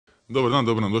Dobar dan,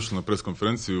 dobro nam došli na pres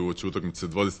konferenciju uoči utakmice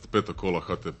 25. kola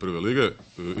HT prve lige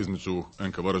između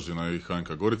NK Varaždina i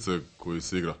HNK Gorice koji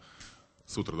se igra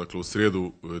sutra, dakle u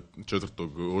srijedu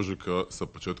 4. ožujka sa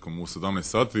početkom u 17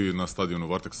 sati na stadionu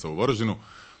Varteksa u Varaždinu.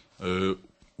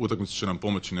 Utakmicu će nam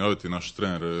pomoći najaviti naš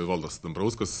trener Valdas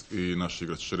Dambrauskas i naš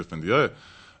igrač Šerif Ndiaye.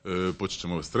 Počet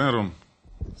ćemo s trenerom.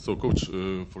 So coach,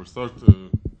 for start,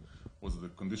 what's the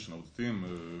condition of the team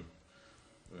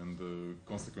and the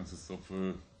consequences of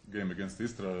game against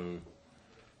Istra?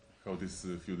 How these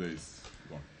few days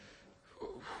gone?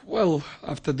 Well,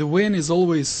 after the win is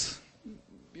always,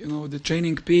 the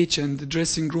training pitch and the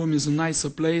dressing room is a nicer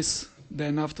place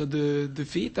than after the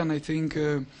defeat, and I think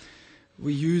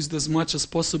we used as much as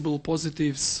possible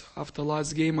positives after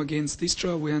last game against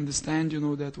Istra. We understand,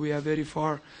 that we are very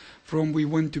far from we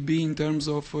want to be in terms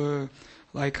of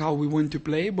how we want to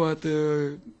play, but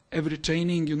every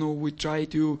training, we try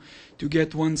to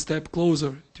get one step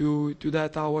closer to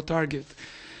that our target.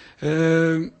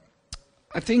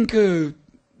 I think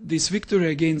this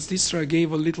victory against Istra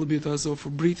gave a little bit as of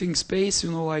breathing space,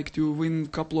 to win a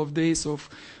couple of days of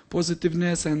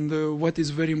positiveness, and what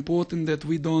is very important that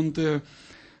we don't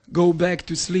go back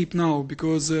to sleep now,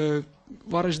 because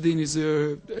Varaždin is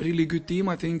a really good team.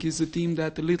 I think it's a team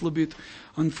that a little bit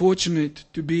unfortunate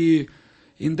to be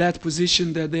in that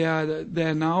position that they are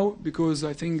there now, because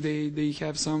I think they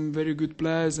have some very good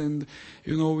players, and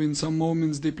in some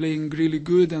moments they're playing really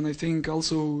good, and I think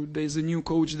also there's a new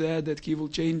coach there that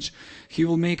he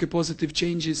will make a positive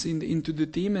changes into the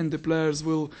team, and the players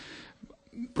will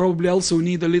probably also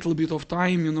need a little bit of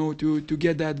time, to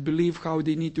get that belief how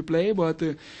they need to play, but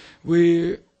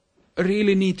we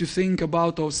really need to think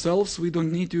about ourselves. We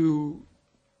don't need to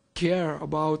care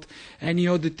about any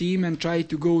other team and try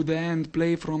to go there and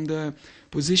play from the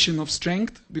position of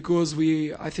strength, because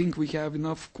I think we have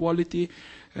enough quality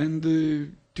and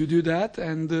to do that,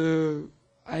 and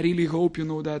I really hope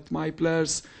that my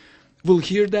players will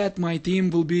hear that, my team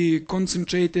will be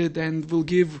concentrated and will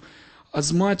give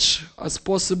as much as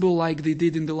possible like they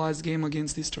did in the last game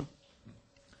against Istra.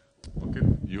 Okay,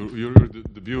 your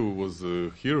debut was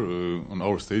here on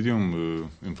our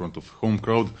stadium in front of home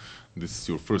crowd. This is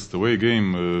your first away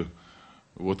game.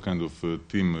 What kind of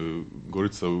team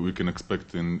Gorica we can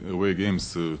expect in away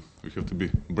games? We have to be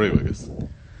brave, I guess.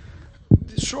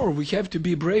 Sure, we have to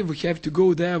be brave. We have to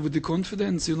go there with the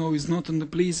confidence. It's not an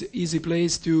easy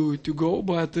place to go,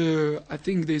 but I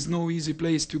think there's no easy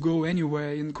place to go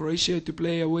anywhere in Croatia to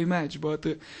play away match. But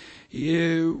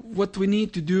what we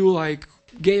need to do,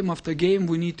 game after game,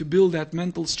 we need to build that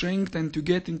mental strength and to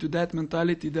get into that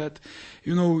mentality that,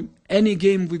 any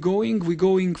game we're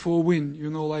going for a win.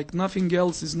 Nothing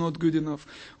else is not good enough.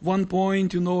 1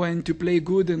 point, and to play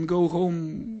good and go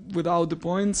home without the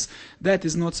points, that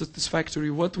is not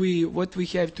satisfactory. What we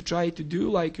have to try to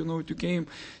do,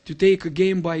 to take a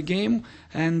game by game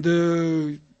and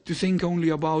to think only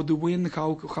about the win,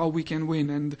 how we can win.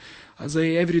 And as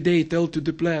I every day tell to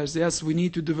the players, yes, we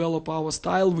need to develop our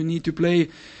style, we need to play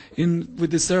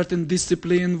with a certain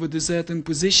discipline, with a certain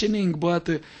positioning, but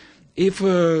if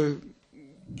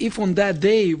on that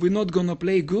day we're not gonna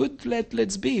play good,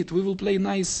 let's be it. We will play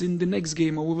nice in the next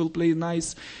game, or we will play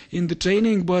nice in the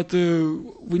training, but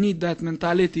we need that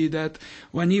mentality that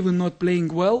when even not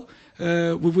playing well,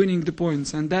 we're winning the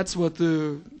points, and that's what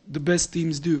the best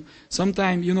teams do.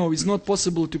 Sometimes, it's not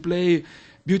possible to play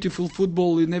beautiful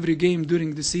football in every game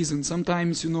during the season.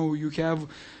 Sometimes, you have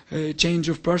a change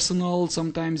of personnel,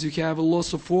 sometimes you have a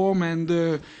loss of form,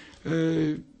 and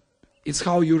it's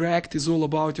how you react is all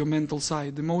about your mental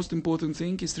side. The most important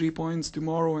thing is 3 points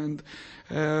tomorrow, and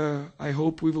I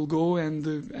hope we will go,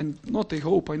 and not I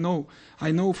hope,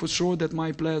 I know for sure that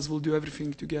my players will do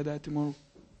everything to get that tomorrow.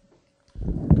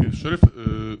 Okay, Sheriff,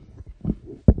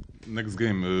 next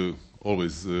game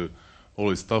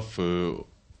always tough.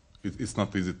 It's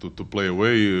not easy to play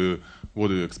away. What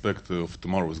do you expect of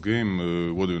tomorrow's game?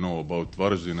 What do you know about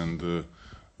Varaždin, and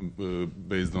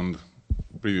based on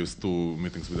previous 2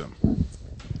 meetings with them?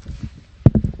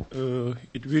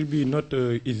 It will be not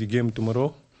an easy game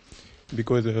tomorrow,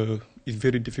 because it's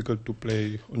very difficult to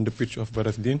play on the pitch of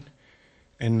Varaždin.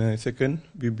 And second,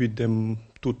 we beat them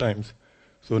 2 times.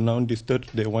 So now this third,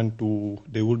 they will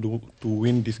do to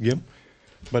win this game,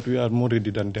 but we are more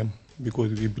ready than them,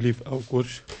 because we believe our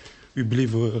coach, we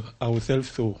believe ourselves.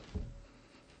 So.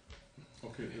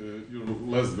 Okay, your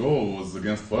last goal was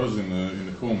against Varaždin in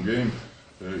the home game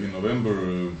in November.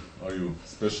 Are you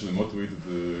especially motivated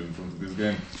in front of this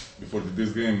game? Before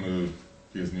this game,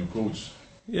 he is new coach.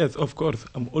 Yes, of course.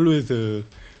 I'm always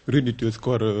ready to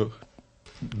score a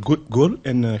good goal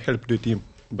and help the team.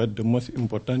 But the most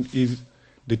important is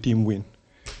the team win.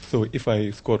 So if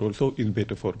I score also, it's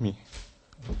better for me.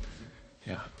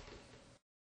 Yeah.